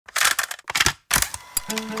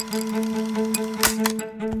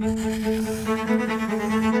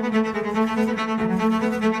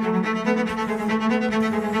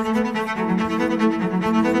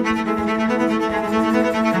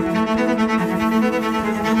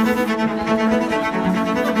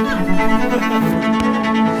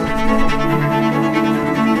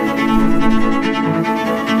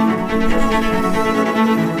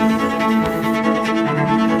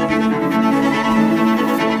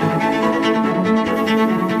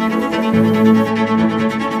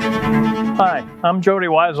Hi, I'm Jody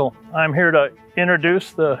Weisel. I'm here to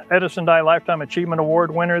introduce the Edison Dye Lifetime Achievement Award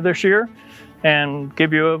winner this year and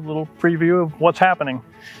give you a little preview of what's happening.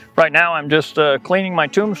 Right now I'm just cleaning my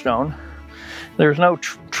tombstone. There's no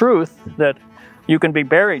truth that you can be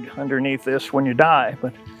buried underneath this when you die,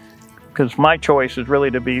 but because my choice is really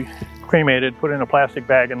to be cremated, put in a plastic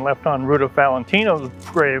bag and left on Rudolph Valentino's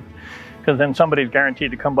grave, because then somebody's guaranteed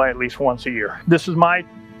to come by at least once a year. This is my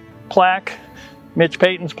plaque, Mitch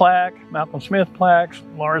Payton's plaque, Malcolm Smith plaques,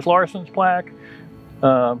 Lars Larson's plaque,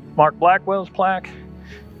 Mark Blackwell's plaque,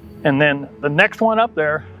 and then the next one up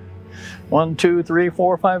there, 1, 2, 3,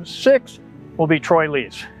 4, 5, 6, will be Troy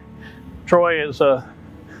Lee's. Troy is a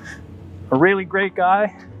really great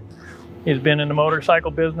guy. He's been in the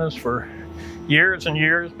motorcycle business for years and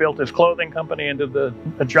years, built his clothing company into the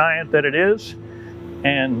giant that it is,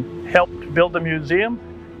 and helped build the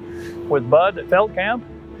museum with Bud at Feldkamp,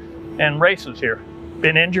 and races here.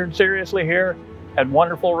 Been injured seriously here, had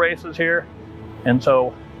wonderful races here, and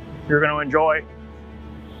so you're going to enjoy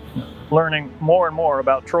learning more and more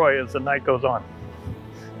about Troy as the night goes on.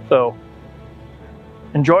 So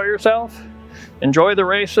enjoy yourself, enjoy the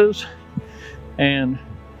races, and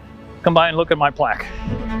come by and look at my plaque.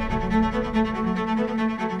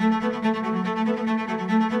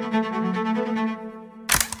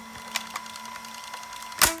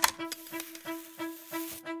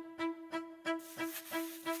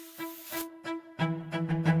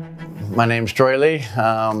 My name's Troy Lee.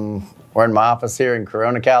 We're in my office here in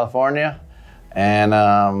Corona, California, and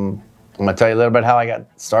I'm gonna tell you a little bit how I got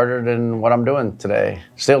started and what I'm doing today,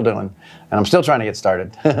 still doing, and I'm still trying to get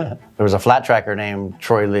started. There was a flat tracker named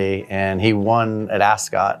Troy Lee, and he won at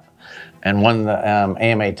Ascot and won the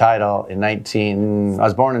AMA title in I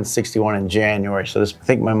was born in '61 in January, so I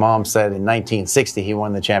think my mom said in 1960 he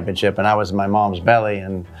won the championship, and I was in my mom's belly,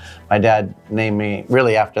 and my dad named me,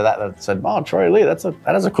 really after that, said, oh, Troy Lee, that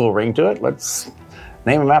has a cool ring to it. Let's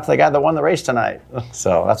name him after the guy that won the race tonight.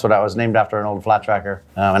 So that's what I was named after, an old flat tracker.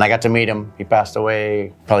 And I got to meet him. He passed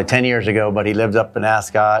away probably 10 years ago, but he lived up in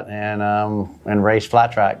Ascot and raced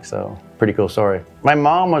flat track, so pretty cool story. My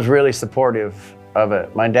mom was really supportive of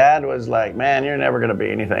it. My dad was like, man, you're never gonna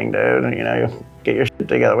be anything, dude. You know, you get your shit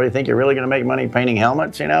together. What do you think, you're really gonna make money painting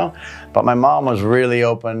helmets, you know? But my mom was really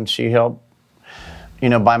open. She helped, you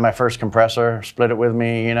know, buy my first compressor, split it with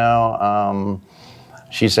me, you know.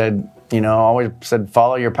 She said, you know, always said,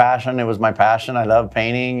 follow your passion. It was my passion. I love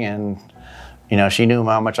painting, and, you know, she knew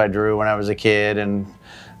how much I drew when I was a kid, and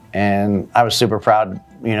I was super proud,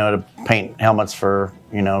 you know, to paint helmets for,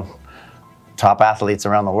 you know, top athletes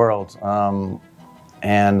around the world.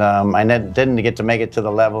 I didn't get to make it to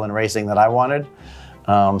the level in racing that I wanted,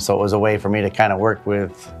 so it was a way for me to kind of work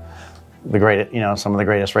with the great, you know, some of the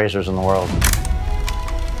greatest racers in the world.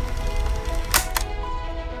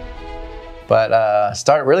 But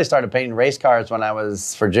really started painting race cars when I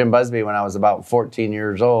was, for Jim Busby, when I was about 14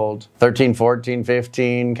 years old, 13, 14,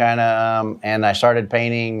 15, kind of, and I started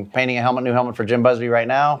painting a new helmet for Jim Busby right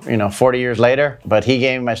now, you know, 40 years later. But he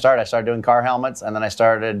gave me my start. I started doing car helmets, and then I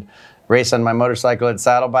started racing my motorcycle at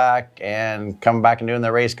Saddleback and coming back and doing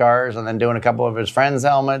the race cars, and then doing a couple of his friends'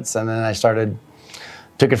 helmets, and then I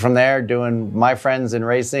took it from there, doing my friends in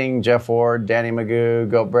racing, Jeff Ward, Danny Magoo,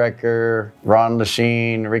 Goat Brecker, Ron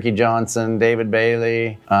Lachine, Ricky Johnson, David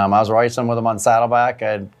Bailey. I was racing with them on Saddleback.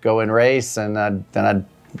 I'd go and race, and then I'd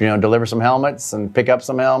you know, deliver some helmets and pick up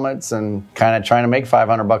some helmets, and kind of trying to make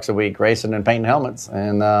 $500 a week racing and painting helmets.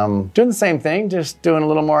 And doing the same thing, just doing a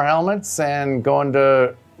little more helmets and going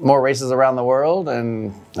to more races around the world.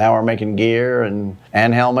 And now we're making gear and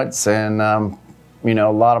helmets, and you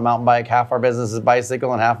know, a lot of mountain bike. Half our business is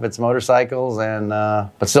bicycle and half of it's motorcycles, and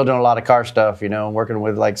but still doing a lot of car stuff, you know, working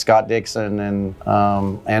with like Scott Dixon and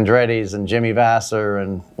Andretti's and Jimmy Vassar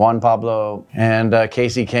and Juan Pablo and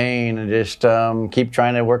Casey Kane, and just keep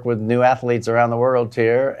trying to work with new athletes around the world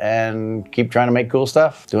here and keep trying to make cool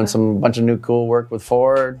stuff. Doing bunch of new cool work with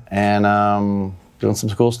Ford, and doing some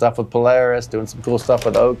cool stuff with Polaris, doing some cool stuff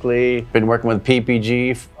with Oakley. Been working with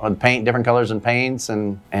PPG on paint, different colors and paints,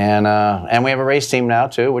 and we have a race team now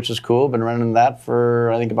too, which is cool. Been running that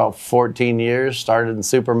for I think about 14 years. Started in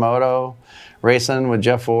Supermoto racing with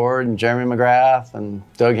Jeff Ward and Jeremy McGrath and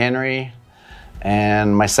Doug Henry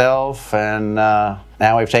and myself, and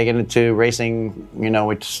now we've taken it to racing. You know,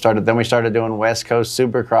 we started doing West Coast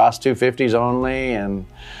Supercross 250s only, and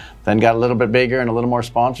then got a little bit bigger and a little more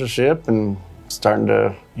sponsorship, and starting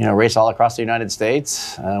to, you know, race all across the United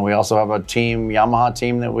States. We also have a team, Yamaha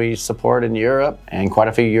team, that we support in Europe, and quite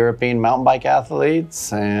a few European mountain bike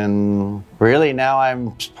athletes. And really now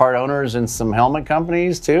I'm part owners in some helmet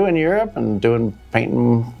companies too in Europe, and doing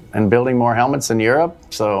painting and building more helmets in Europe.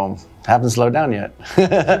 So haven't slowed down yet.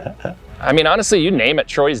 I mean, honestly, you name it,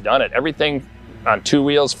 Troy's done it. Everything on 2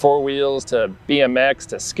 wheels, 4 wheels, to BMX,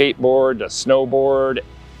 to skateboard, to snowboard.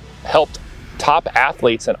 Helped top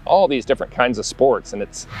athletes in all these different kinds of sports, and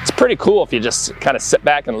it's pretty cool if you just kind of sit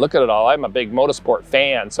back and look at it all. I'm a big motorsport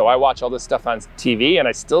fan, so I watch all this stuff on TV, and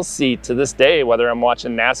I still see to this day, whether I'm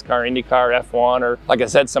watching NASCAR, IndyCar, F1, or like I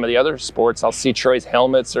said, some of the other sports, I'll see Troy's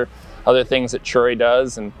helmets or other things that Troy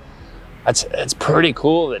does, and it's pretty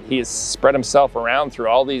cool that he has spread himself around through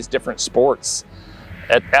all these different sports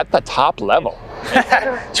at the top level.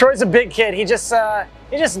 Troy's a big kid. He just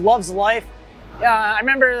loves life. I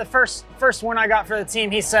remember the first win I got for the team,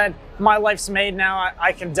 he said, "My life's made now,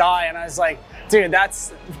 I can die." And I was like, dude,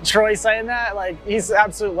 that's Troy saying that? Like, he's an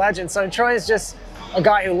absolute legend. So Troy is just a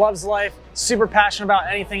guy who loves life, super passionate about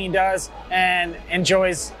anything he does, and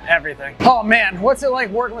enjoys everything. Oh man, what's it like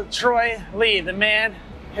working with Troy Lee? The man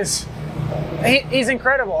he's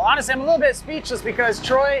incredible. Honestly, I'm a little bit speechless because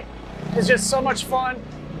Troy is just so much fun,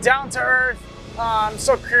 down to earth,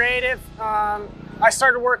 so creative. I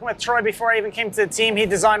started working with Troy before I even came to the team. He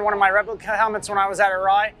designed one of my replica helmets when I was at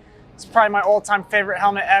Arai. It's probably my all-time favorite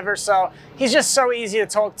helmet ever. So he's just so easy to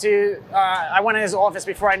talk to. I went in his office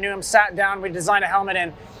before I knew him, sat down, we designed a helmet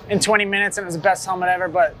in 20 minutes, and it was the best helmet ever.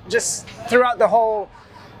 But just throughout the whole,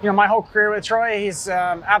 you know, my whole career with Troy, he's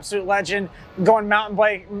absolute legend. Going mountain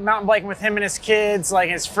biking with him and his kids,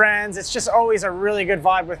 like his friends. It's just always a really good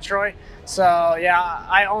vibe with Troy. So yeah,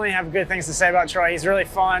 I only have good things to say about Troy. He's really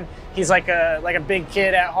fun. He's like a big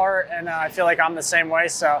kid at heart, and I feel like I'm the same way.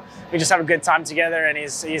 So we just have a good time together, and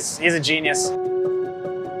he's a genius.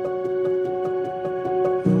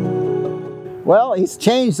 Well, he's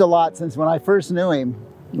changed a lot since when I first knew him.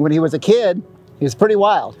 When he was a kid, he was pretty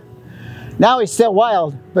wild. Now he's still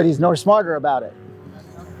wild, but he's no smarter about it.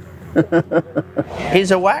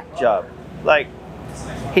 He's a whack job. Like,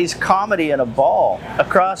 he's comedy in a ball.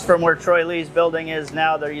 Across from where Troy Lee's building is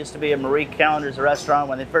now, there used to be a Marie Callender's restaurant.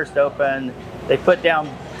 When they first opened, they put down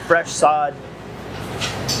fresh sod.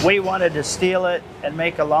 We wanted to steal it and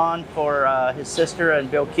make a lawn for his sister and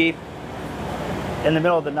Bill Keefe. In the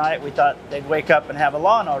middle of the night, we thought they'd wake up and have a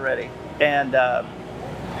lawn already. And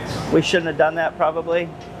we shouldn't have done that probably,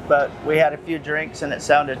 but we had a few drinks and it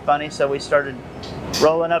sounded funny, so we started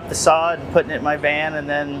rolling up the sod and putting it in my van, and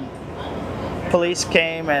then police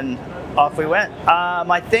came and off we went.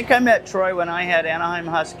 I think I met Troy when I had Anaheim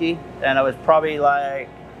Husky, and I was probably like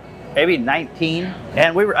maybe 19,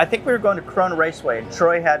 and I think we were going to Corona Raceway, and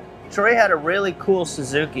Troy had a really cool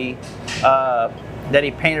Suzuki that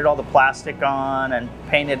he painted all the plastic on and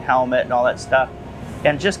painted helmet and all that stuff,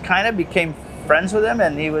 and just kind of became friends with him,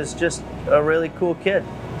 and he was just a really cool kid.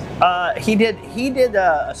 He did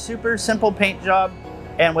a super simple paint job,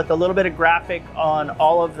 and with a little bit of graphic on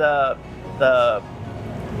all of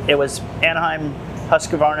it was Anaheim,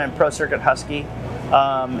 Husqvarna, and Pro Circuit Husky.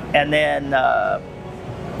 And then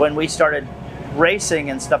when we started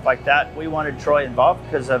racing and stuff like that, we wanted Troy involved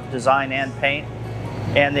because of design and paint.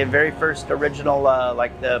 And the very first original,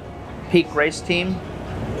 like the Peak race team,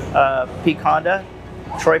 Peak Honda,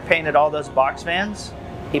 Troy painted all those box vans.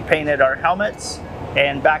 He painted our helmets.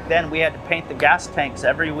 And back then we had to paint the gas tanks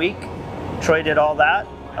every week. Troy did all that.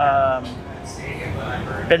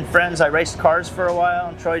 Been friends. I raced cars for a while,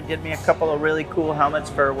 and Troy did me a couple of really cool helmets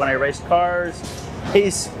for when I raced cars.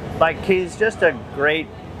 He's just a great,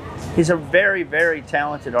 he's a very, very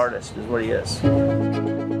talented artist is what he is.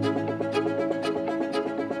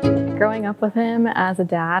 Growing up with him as a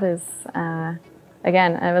dad is,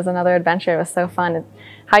 again, it was another adventure. It was so fun.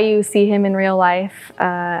 How you see him in real life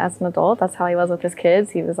as an adult, that's how he was with his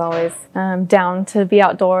kids. He was always down to be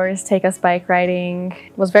outdoors, take us bike riding,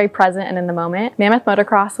 was very present and in the moment. Mammoth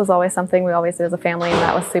Motocross was always something we always did as a family, and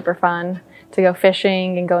that was super fun to go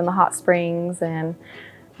fishing and go in the hot springs and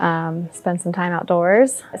spend some time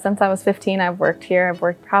outdoors. Since I was 15, I've worked here. I've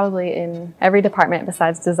worked probably in every department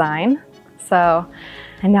besides design. So,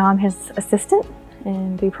 and now I'm his assistant.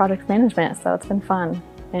 and do project management, so it's been fun.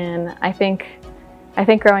 And I think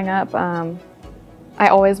growing up, I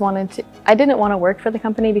didn't want to work for the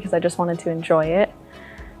company because I just wanted to enjoy it.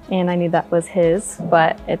 And I knew that was his,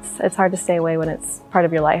 but it's hard to stay away when it's part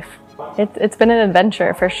of your life. It's been an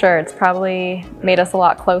adventure for sure. It's probably made us a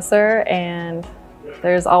lot closer, and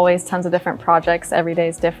there's always tons of different projects. Every day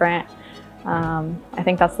is different. I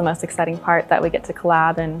think that's the most exciting part, that we get to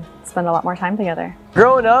collab and spend a lot more time together.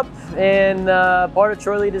 Growing up and part of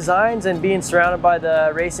Troy Lee Designs and being surrounded by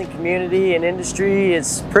the racing community and industry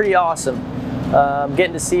is pretty awesome.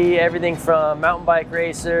 Getting to see everything from mountain bike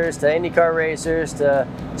racers to IndyCar racers to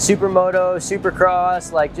supermoto,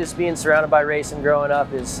 supercross, like just being surrounded by racing growing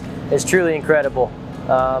up is truly incredible.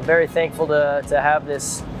 Very thankful to have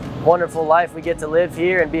this wonderful life we get to live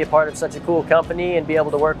here and be a part of such a cool company and be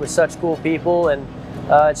able to work with such cool people, and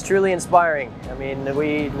it's truly inspiring. I mean,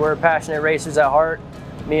 we're passionate racers at heart.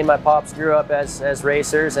 Me and my pops grew up as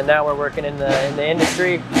racers, and now we're working in the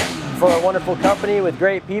industry for a wonderful company with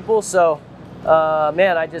great people. So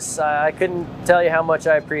man, I couldn't tell you how much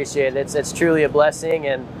I appreciate it. It's truly a blessing,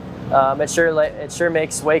 and it sure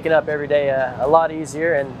makes waking up every day a lot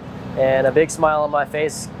easier, and a big smile on my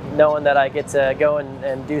face knowing that I get to go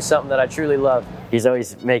and do something that I truly love. He's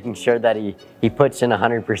always making sure that he puts in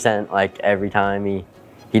 100% like every time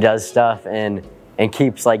he does stuff, and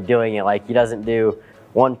keeps like doing it. Like he doesn't do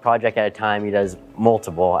one project at a time, he does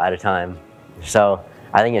multiple at a time. So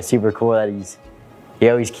I think it's super cool that he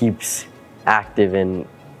always keeps active in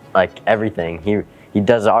like everything. He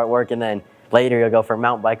does the artwork, and then later he'll go for a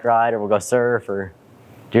mountain bike ride, or we'll go surf, or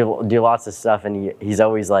do lots of stuff, and he's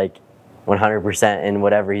always like 100% in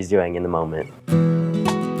whatever he's doing in the moment.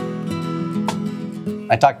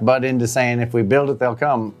 I talked Bud into saying if we build it, they'll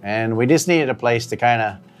come, and we just needed a place to kind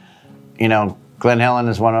of, Glen Helen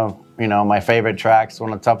is one of, my favorite tracks,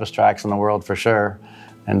 one of the toughest tracks in the world for sure,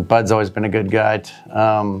 and Bud's always been a good guide.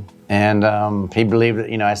 He believed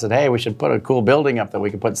that, I said, hey, we should put a cool building up that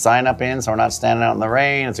we could put sign up in so we're not standing out in the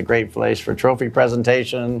rain. It's a great place for trophy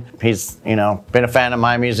presentation. He's, been a fan of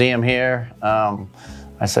my museum here.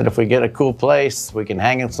 I said, if we get a cool place, we can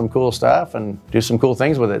hang in some cool stuff and do some cool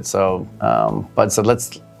things with it. So Bud said,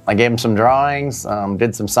 I gave him some drawings,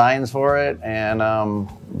 did some signs for it, and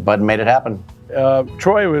Bud made it happen.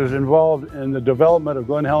 Troy was involved in the development of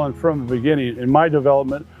Glen Helen from the beginning, in my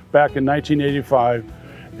development back in 1985.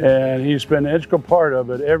 And he's been an integral part of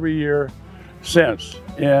it every year since.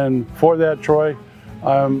 And for that, Troy,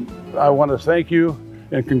 I want to thank you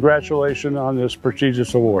and congratulations on this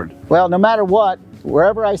prestigious award. Well, no matter what,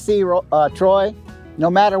 wherever I see Troy, no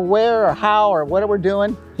matter where or how or what we're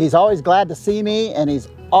doing, he's always glad to see me, and he's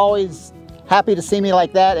always happy to see me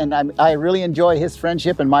like that, and I really enjoy his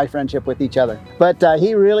friendship and my friendship with each other. But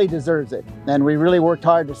he really deserves it, and we really worked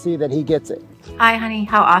hard to see that he gets it. Hi, honey.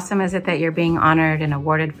 How awesome is it that you're being honored and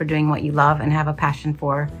awarded for doing what you love and have a passion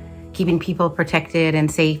for, keeping people protected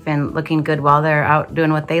and safe and looking good while they're out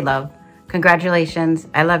doing what they love. Congratulations.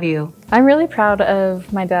 I love you. I'm really proud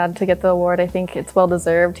of my dad to get the award. I think it's well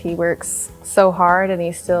deserved. He works so hard, and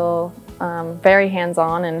he's still very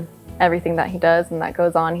hands-on in everything that he does and that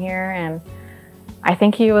goes on here. And I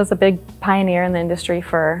think he was a big pioneer in the industry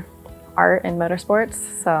for art and motorsports.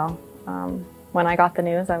 So when I got the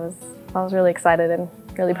news, I was really excited and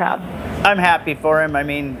really proud. I'm happy for him. I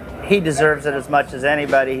mean, he deserves it as much as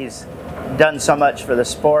anybody. He's done so much for the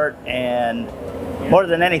sport, and more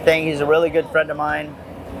than anything, he's a really good friend of mine.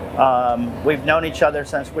 We've known each other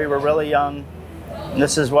since we were really young. And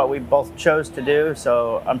this is what we both chose to do,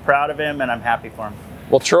 so I'm proud of him and I'm happy for him.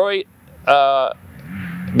 Well, Troy,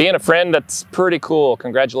 being a friend, that's pretty cool.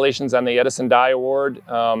 Congratulations on the Edison Dye Award.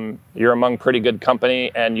 You're among pretty good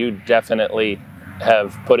company, and you definitely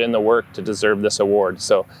have put in the work to deserve this award.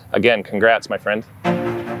 So again, congrats, my friend.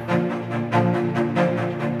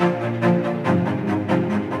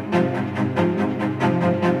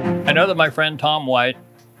 I know that my friend Tom White,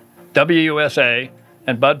 WUSA,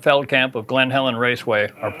 and Bud Feldkamp of Glen Helen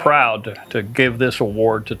Raceway are proud to give this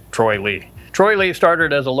award to Troy Lee. Troy Lee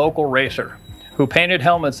started as a local racer who painted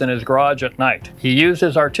helmets in his garage at night. He used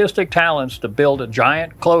his artistic talents to build a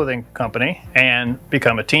giant clothing company and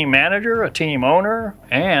become a team manager, a team owner,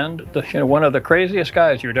 and one of the craziest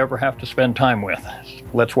guys you'd ever have to spend time with.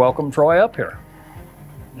 Let's welcome Troy up here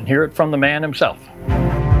and hear it from the man himself.